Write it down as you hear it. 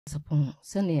Sarpong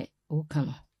sene o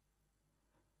kano.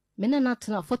 Mena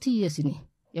natena 40 years ni.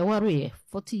 Ya ware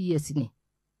 40 years ni.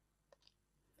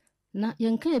 Na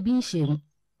yanka ya binshem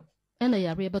ena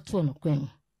yare beto no kwen.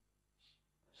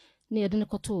 Ne yede ne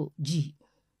koto G.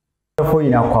 For you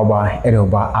now kwaba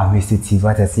eroba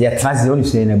amistytv ya transit only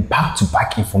saying back to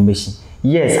back information.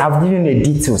 Yes, I've given you the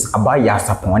details about Yaw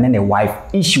Sarpong and the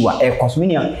wife issue at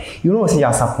Cosminia. You know, say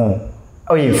Yaw Sarpong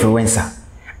or influencer.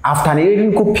 After the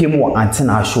even go pay more Aunti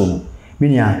Naa show.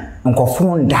 Minya,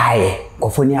 phone die,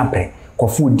 phone abre,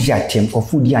 phone dia tem,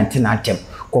 phone dia Aunti Naa tem,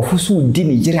 phone so di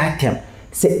Nigeria tem.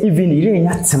 Say even you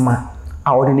ain't tema.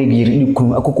 I ordinary ni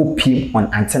kunu akoko pay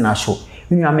on Aunti Naa show.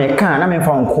 Minya American, na me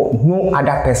found no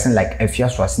other person like Afia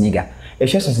Schware.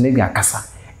 Afia Schware kasa.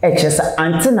 Chesa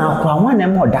Aunti Naa kwa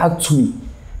one more that to me.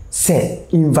 Say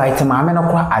invite my man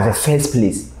as the first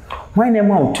place. When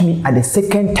them to me at the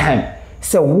second time.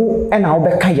 Say wo and I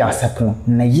be kan Yaw Sarpong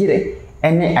na yire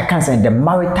ene I can say the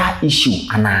marital issue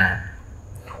ana.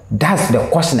 That's the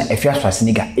question Afia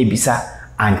Schware ebisa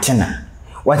Aunti Naa.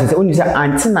 What is only say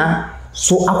Aunti Naa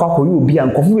so akwako you be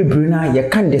and kofu bebre na ye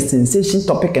kan the sensation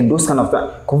topic and those kind of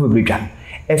kofu bebre.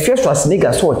 Afia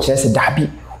Schware so chese dabi.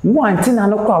 Wo Aunti Naa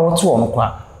no kwa woto no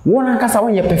kwa. Wo na nkasa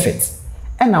won ye perfect.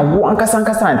 And I wo nkasa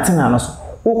Aunti Naa no so.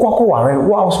 Wo kwako ware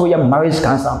wo also ye marriage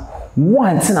cancer. Wo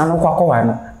Aunti Naa no kwako ware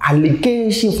no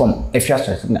allegation from Afia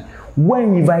Schware.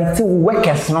 When inviting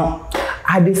workers no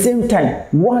at the same time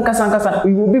one nkasa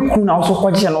you will be cool now so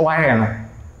kwaje no ware no.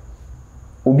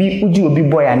 Obi uji obi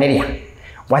boy aneria.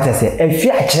 What I say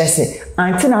Afia kire say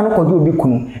Aunti Naa no kwaje obi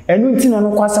kunu enu nti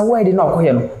no kwasa where dey na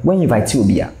okoye no when invite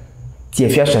obi a. Ti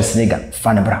Afia Schware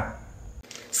fan bra.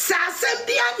 Sasem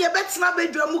bia ye betena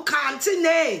bedwamu ka Aunti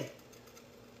Naa.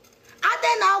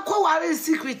 Ade na akoware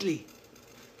secretly.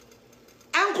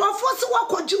 Enkrofo se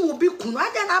wakoji obi kunu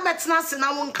ade na betena se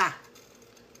na wonka.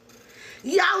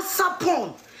 Yaw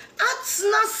Sarpong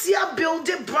atna sia build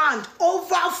a brand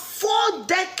over 4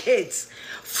 decades,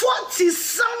 40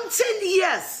 something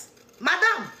years.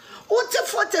 Madam, what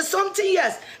 40 something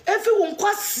years? If you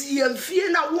won't see and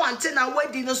fear na wanting and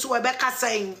wedding no so Rebecca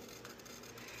saying.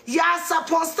 Yaw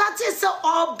Sarpong started so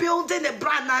all building a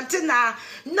brand Aunti Naa.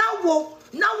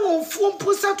 Now phone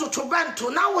pusa to Toronto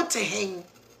now what to hang.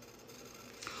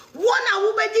 One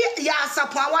a be Yaw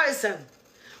Sarpong warisem.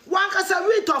 One kasa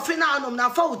read of finalum na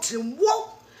foutin wo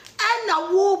and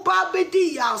na wo ba be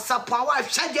di Yaw Sarpong wife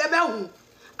shagebe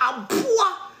a poor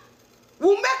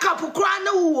will make up a cry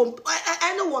no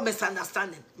any one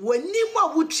misunderstanding. When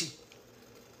Nima Wuchi.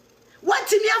 What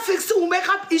to me fix will make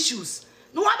up issues.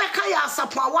 No one can Yaw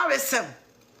Sarpong warisem.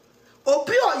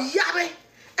 Obi o yare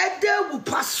e de wu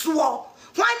paswo.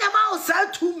 Why never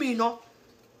said to me no?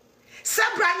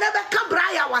 Sebra never can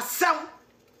braya wasem.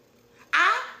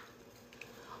 Ah?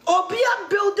 Obia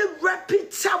build a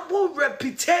reputable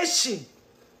reputation.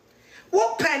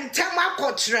 Wo pentema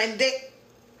ko trende.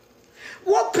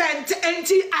 Wo pent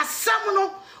enti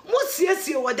asamno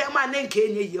musiesie wo dem anenke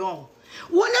nye yon.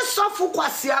 Wo ne sofu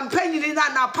kwase ampanyini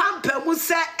na pampa mu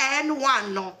se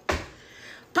N1 no.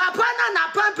 Papa na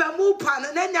pampa mu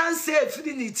pan na nyanse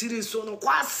efiri ni tiri so no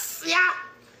kwasea.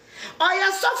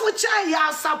 Oya sofu cha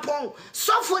Yaw Sarpong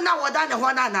sofu na woda ne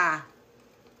ho na.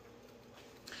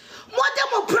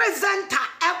 Modemo presenter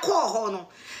eko ho no.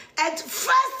 At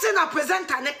first thing a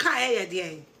presenter ne kan ye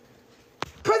de.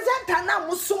 Presenter na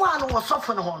musuma no wo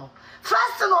sofu ne ho no.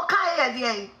 First thing o kan ye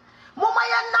de. Moma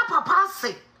ya na papa se.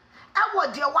 E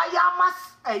wo de wa ya mas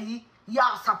ayi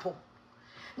Yaw Sarpong.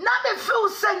 Na me feel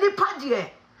say nipa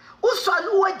de. Uso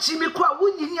no wa jimi kwa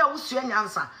wunyini a usua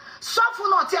nyansa. Sofu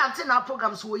no te Aunti Naa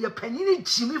programs wo ye panini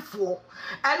jimi fo.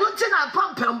 Enu nti na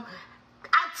pampam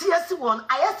atiesi won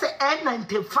ayese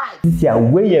N95. This year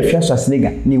where you Afia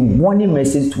Schware ni warning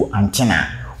message to Aunti Naa.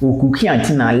 We cookie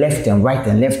Aunti Naa left and right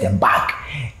and left and back.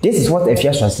 This is what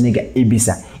Afia Schware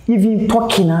ebisa. Even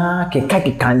talking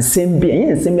ke can sembi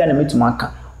and sembi na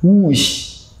metumaka.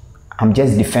 Whoosh. I'm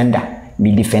just defender.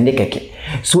 Me defender keke.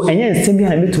 So and sembi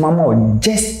na metumama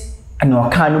just and we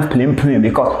can't plain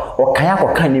because or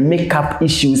can makeup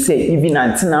issue say even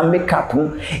Aunti Naa makeup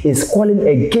is calling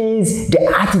against the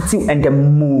attitude and the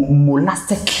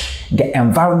molestic the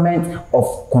environment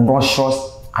of conscious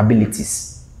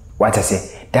abilities. What I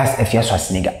say, that's Afia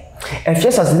Schware.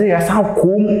 Afia Schware sound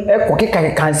cool,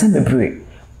 can say me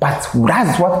but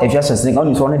that's what Afia Schware on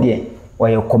is one of the or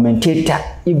your commentator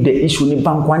if the issue ni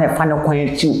bank one and final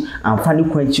quench and final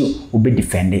quench will be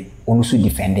defended, also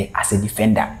defended as a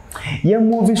defender. You're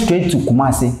moving straight to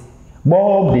Kumasi.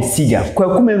 Bob the Seeger.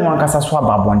 Kwaku Manu Twene Jonas swab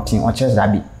abontin or chest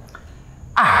dabi.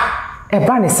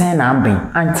 eba ne sen na amben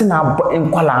Aunti Naa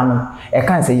nkwala no e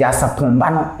kan se Yaw Sarpong ba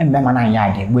no embema na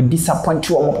yaade we disappoint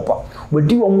wo mo papa we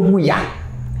di wo ho ya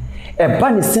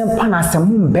eba ne sen pa na se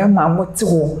mo mbema mo te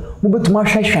ho mo betuma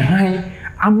hwehwe han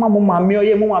ama mo maame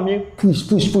oye mo maame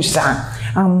push sa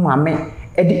ama me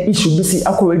e di issue bi si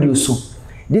akọ radio so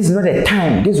this is not the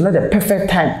time, this is not the perfect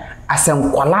time as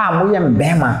nkwala mo ye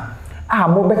mbema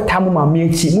mo beta mo maame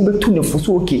achi mo betu ne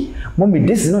fuso okay mommy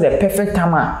this is not the perfect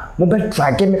time mo be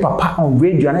drag me papa on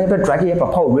radio na be drag ye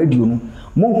papa on radio no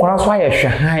mo nkwala so aye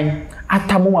hwehan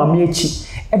ata mo maame achi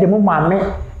e de mo maame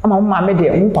ama mo maame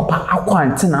de mo papa akọ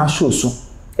Aunti Naa show so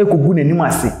ekogu nanim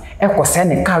ase ekose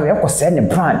ne car ekose ne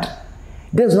brand.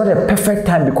 This is not a perfect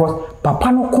time because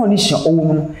papa no condition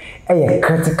no a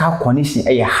critical condition,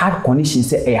 a hard condition,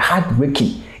 say a hard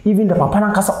breaking. Even the papa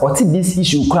na kasa oti this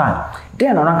issue cry.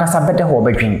 Then on kasa better ho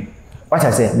bedwin. What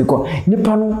I say because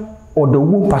nipa no or the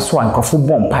womb pass one nkofo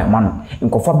bomb pipe man.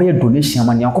 Nkofo be donation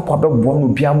man yankofo be bo no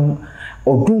bia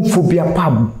or doom phobia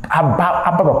aba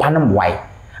papa nam why.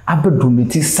 Aba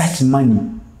donate such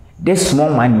money. This small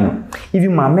money,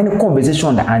 even my many conversation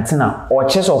on the Aunti Naa or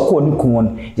chess or call you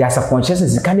con, Yaw Sarpong chess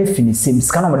is kind of finish same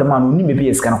scan of the man who maybe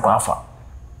a scan of alpha.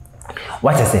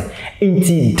 What I say,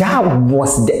 indeed, that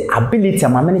was the ability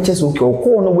of my many chess or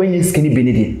call no when you skinny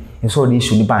benefit. And so they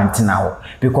should be Aunti Naa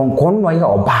because Conway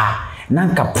or bar,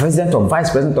 Nanka president or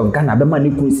vice president of Ghana, the money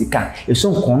Kunsika, if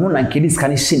some corner and kiddies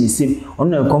can see same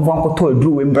on a convent to a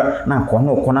drew Wimbra, now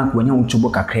corner when you want to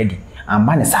book a credit and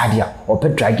man is idea or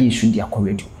pet draggy should be a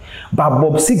corridor. But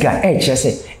Bob Siga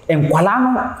say enkwala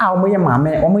no a omoye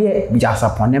maame omoye Yaw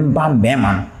Sarpong ne mba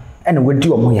mbema and we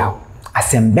do omoya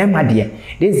asembema de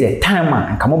this is the time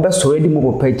and come be so ready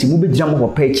mo pachi mo be gira mo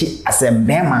pachi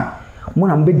asembema mo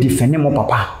na mo be defend mo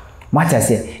papa what I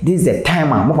say this is the time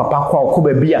mo papa kwa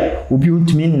ba bia obi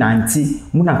untumi nanti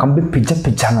mo na come be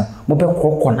pija no mo be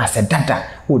kokko na se dada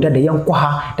o dada ye nkwa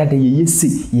ha dada ye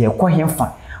yesi ye kwa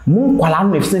hemfa mo nkwala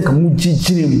no efisen ka mo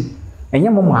gigire mu enye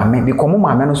mo maame because mo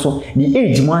maame no so the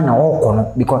age mo na okọ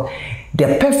no because the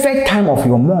perfect time of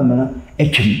your mom no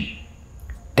etwem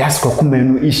that's Kwaku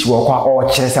Manu issue okwa o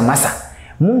kire se masa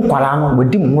mo nkwala no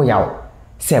wodi mo yawo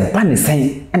se ba ne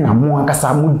sen na mo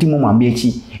akasa mo di mo maame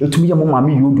achi etumi ye mo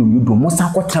maame yodo mo sa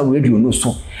kwota radio no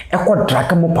so ekọ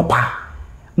drag mo papa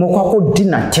mo kwako di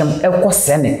na tem ekọ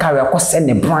se ne car ekọ se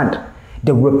ne brand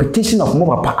the reputation of mo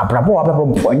papa abrabo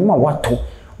ababo anyuma wato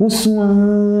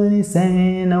Uswani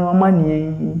sena wa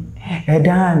mani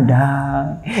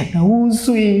edanda na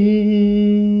uswi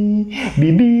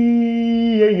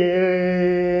bibi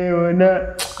ye ona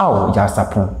Yaw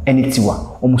Sarpong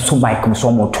enitiwa omuso mic muso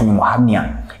omotunu mo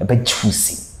hamia ebe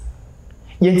chifusi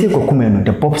yente Kwaku Manu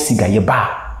the Bob Siga ye ba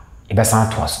ebe san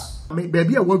to aso me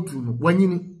baby a wadu no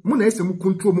wanyini mu na ese mu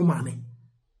control mu maame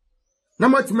na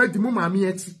multimedia mu maame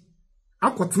achi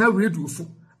akotena radio so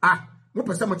mo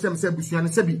pese mo kyem se busuan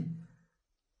sebi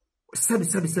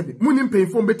muni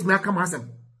mpefo betimi aka masem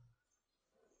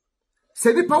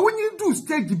se dipa wonyi do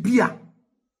stage bia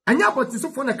anya aboti so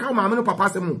fo na ka maame no papa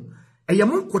asem eye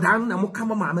mo kodan na mo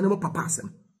kama maame no papa asem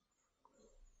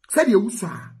se de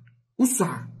uswa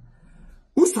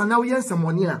na wo yensem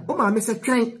woni a o maame se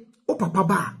twen o papa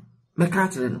ba me ka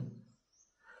kire no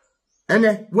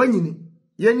ene wanyini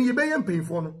ye ni ye be ye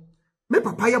mpefo no me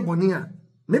papa ye boni a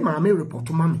me maame report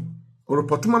mame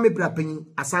Oropotuma me bra panyin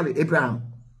asale Abraham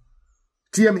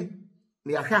tie me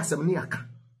ne ahwe asem ne aka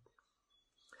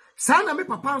sa na me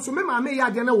papa so me maame ya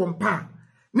ade na wo mpa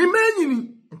ne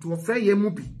manyini nti wo frɛ ye mu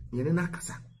bi ne ne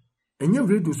nakasa enye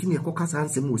radio so ne ekokasa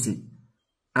ansem wo sei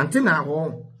Aunti Naa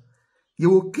ho ye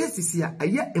wo cases ya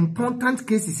aye important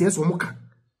cases yes wo muka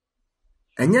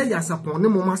enye Yaw Sarpong ne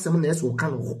mo masem na eso ka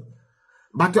no ho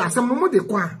but asem mo de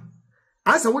kwa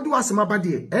asa wo di wasem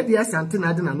abade e de asa Aunti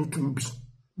Naa de na no tumbi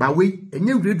ba we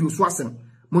enye radio so asem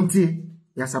montie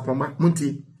Yaw Sarpong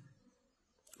montie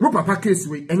mo papa case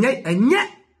we enye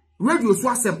radio so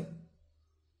asem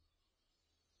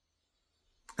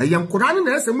ayam kodan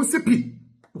na asem sipi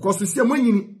because so mo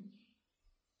nyini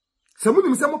se mo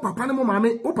nim se mo papa ne mo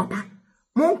maame o papa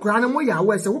mo kodan mo ya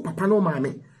we se wo papa ne mo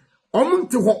maame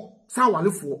omonte ho sa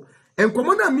walefo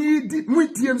enkomo na mi di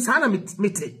muitiem sa na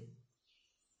mete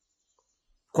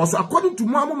because according to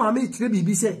mo maame kire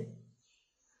bibi se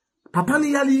papa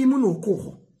ne yali mu no ko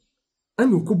ho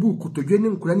ani okobu kotodwe ne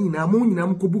nkura ni na mo nyina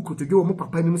mo kobu kotodwe wo mo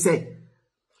papa ni mu se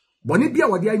boni bia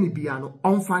wode ani bia no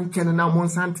onfa nchen na mo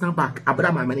nsantena back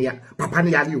abra maame ne ya papa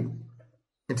ne yali o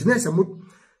entine se mo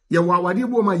ye wawade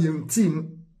bo ma yem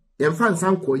team ye fa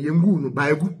nsanko ye ngu no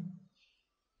baegu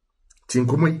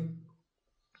tinkomoi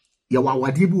ye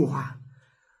wawade bo ha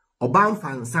oba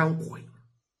mfa nsanko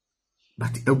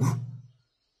but egu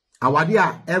awade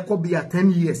a eko be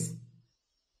 10 years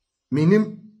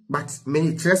minim but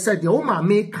me said the ma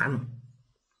me kan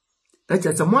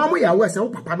eche se mo amu ya we se wo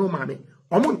papa no ma me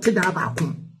omo nkeda ba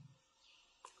akum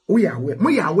wo ya we mo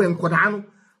ya we nkoda no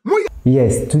mo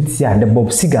yes tutia the bob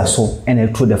siga so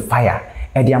and through the fire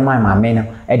edi ama ma me no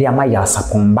edi ama ya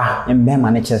sapomba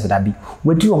mbema ne chese da bi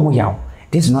wadi omo ya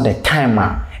this is not the time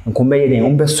nkombe ye den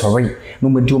ombe sorry no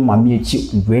medi o mame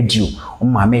echi radio o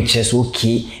mame chese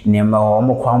okay ne ma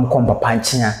omo kwa omko papa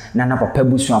nchia na papa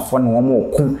busuafo ne omo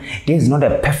oku this is not the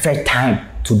perfect time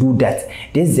to do that.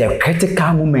 This is a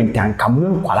critical moment and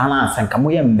kamu kwala na san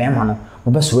kamu ye mbema no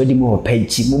mo be so ready mo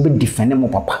page mo be defend mo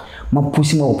papa mo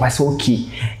push mo papa say okay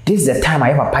this is the time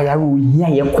I papa ya ro hia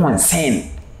ye concern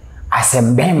as a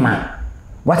mbema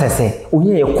what I say o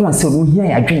hia ye concern o hia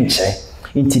ya dwenche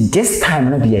into this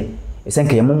time no be e say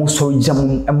ke mo so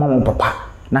jam mo papa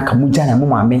na kamu jana mo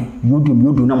mame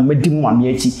yodo na mo medi mo mame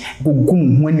achi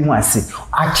gogum hu ani mo ase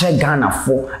a kire Ghana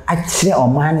fo a kire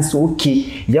oman so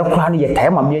okay ye kura no ye taye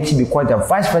mame achi because the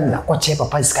vice president akoche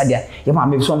papa iskadia ye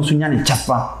mame so nya ne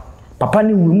chafa papa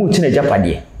ni wu mu chi na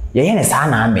japade ye ne sa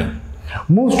na amen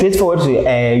move straight forward to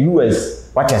US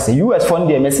what I say US fund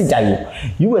the message ayo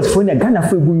US fund Ghana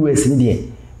fo egu US ni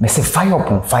de me say fire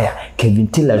upon fire Kevin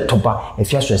Tiller toba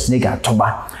Afia Schware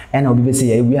toba and obi be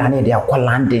say we are na dey akwa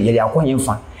land ye dey akwa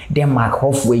yemfa Denmark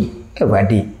halfway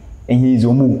every and he is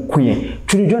omu queen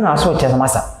Twene Jonas so chesa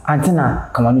masa Aunti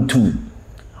Naa Manu Twene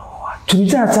Twene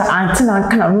Jonas Aunti Naa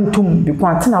Manu Twene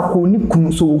because Aunti Naa ko ni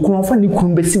kunu so kunu fa ni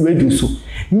kunu be si radio so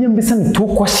ni be say me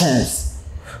 2 questions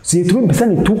so you to be say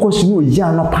me 2 questions o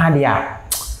ya no pa dia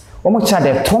omo cha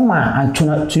the trauma and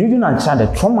Twene Jonas cha the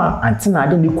trauma Aunti Naa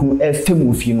de ni kunu e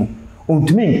femu fi no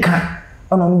ontumi nka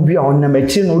ono no bia on na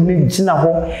machi no ni gina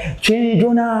ho Twene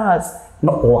Jonas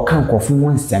no or can kofu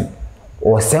one sem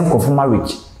or sem kofu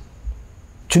marriage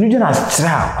Twene Jonas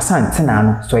tra Aunti Naa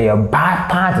no so your bad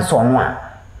part so on one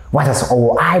what is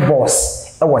our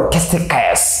eyeballs our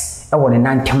testicles our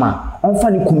nantama on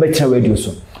fani kumbecha radio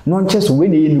so no chest we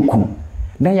dey ni kunu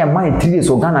na ya man 3 days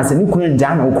o Ghana se ni kunu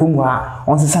nja na okunu ha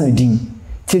on sesa ne din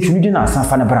tie Twene Jonas san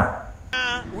fa na bra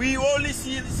we only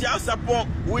see this Yaw Sarpong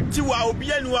with you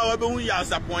obi anu a we hu Yaw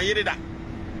Sarpong yirida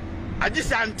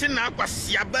agisa Aunti Naa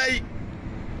kwasia bai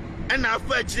and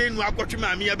afa chire nu akotwe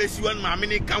maame ya besi won maame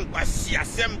ne kan kwasi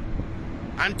asem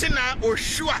Aunti Naa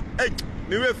oshua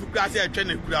me refu klase atwe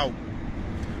ne kura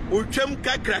o twem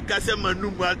kakraka se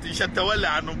manu multi shatawale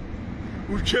anum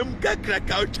utwem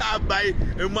kakraka o cha bai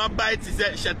emu abai ti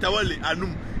se shatawale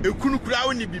anum ekunu kura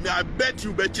wo ni bi me I bet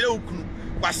you be chire okunu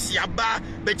kwasi aba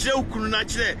be chire okunu na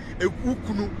chire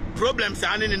ekunu problems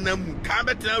ane ne namu ka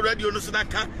betra radio no so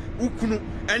naka ukunu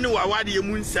ene wawade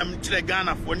emu nsam chire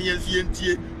Ghana fo ne yensu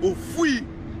yentie ofui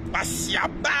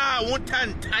pasiaba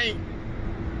wotantan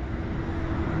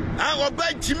oba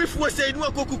Jimmy fo say nu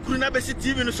akokukuru na besi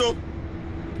TV no so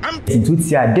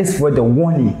this was the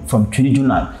warning from Twene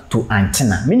Jonas to Aunti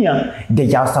Naa. Meaning the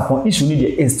Yaw Sarpong issue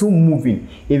is still moving.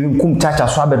 Even Kum Chacha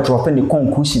Swabe dropping the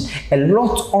conclusion. A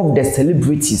lot of the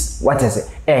celebrities, what is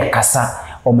it?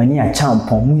 Kasa or many a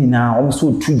champon, Muina,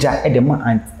 also Tuja,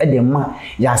 Edema,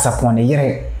 Yaw Sarpong, the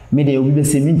yere. Maybe we be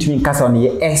saying between Kasa on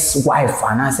the ex-wife,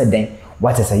 and I said then,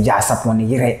 what is a Yaw Sarpong, the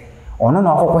yere? Or no,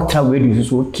 what travel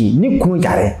is okay. Nikunu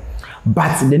yare.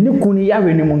 But the Nikuni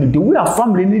yare ni mo the way a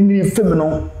family ni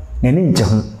feminine na ni nje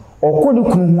ho okọ ni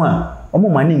kunu ho a omo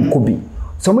mane nkobi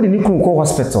somebody ni kunu ko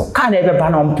hospital ka na ebe ba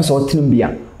na omo pese otinum bia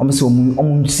omo se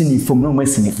omo sini fom na omo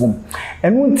sini fom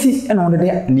enu nti na on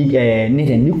de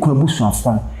ni kunu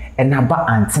busuafo na ba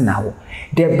Aunti Naa ho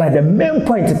the main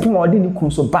point pim o de ni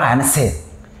kunu so ba na say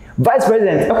vice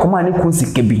president e koma ni kunu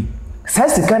sikebi sai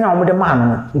sika na omo de ma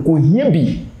no nko hia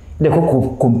bi the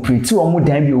complete omo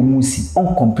dan bi omo si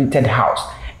uncompleted house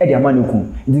e de ma ni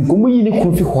kunu nko yi ni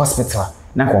kunu fi hospital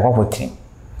na kwa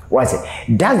was it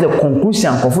that's the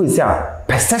conclusion of is a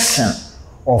perception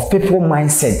of people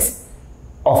mindset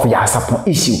of Yaw Sarpong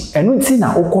issue and we see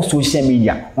na oko social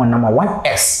media on number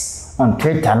 1x on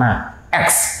Twitter na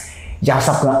X Yaw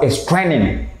Sarpong is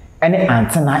trending and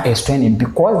Aunti Naa is trending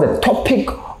because the topic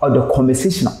of the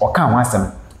conversation okan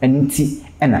wasem and nti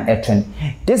na trend.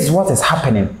 This is what is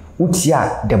happening with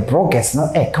the bloggers no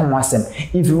kan wasem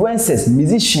influencers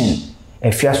musician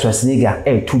Afia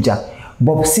Schware tuja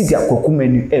Bob Siga Kwaku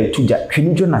Manu tuja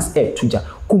Twene Jonas tuja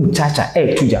Kum Chacha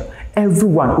tuja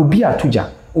everyone obi atuja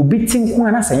obi tinku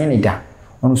ana sanye da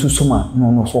ono susuma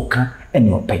no so kan eni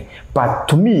opay but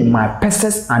to me my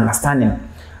personal understanding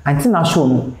Aunti Naa show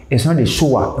no is not the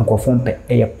show nkofo pe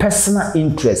a personal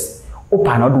interest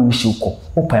opa na do issue ko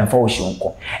opa enfa issue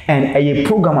ko and a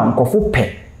program nkofo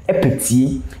pe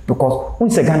epeti because when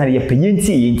say Ghana ye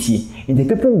yenti and the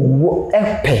people who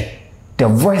epe the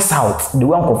voice out the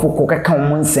one of folk ka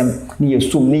won nsem ne ye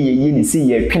som ne ye ne say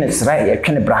ye twene sra ye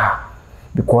twene bra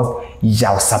because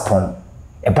Yaw Sarpong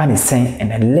eba ne sen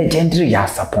and a legendary Yaw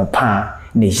Sarpong pa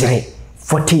ne jere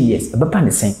 40 years eba pa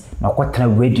ne sen na kwatena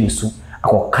radio so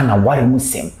akoka na ware mu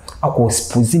sem akọ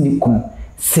expose ni kun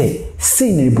say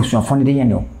na ebusuafo ne de ye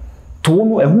no to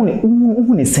no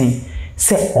ehunu ne sen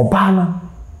say oba no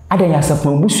ada Yaw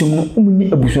Sarpong busuam no umni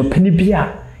ebusuafa ne bia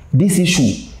this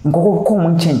issue nkoko ko mo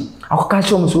nchen akoka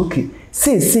che mo so okay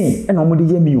say na mo de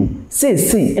yemi o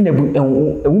say na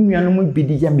ewunuanu mo bi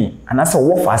de yemi anasa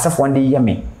wo fa asafo de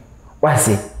yemi what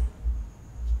say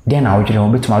then I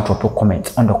will bet to drop a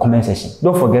comment on the comment section.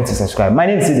 Don't forget to subscribe. My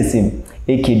name is the same,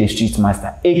 aka the Street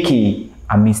Master, aka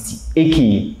Amisty,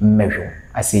 aka Measure.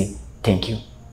 I say thank you.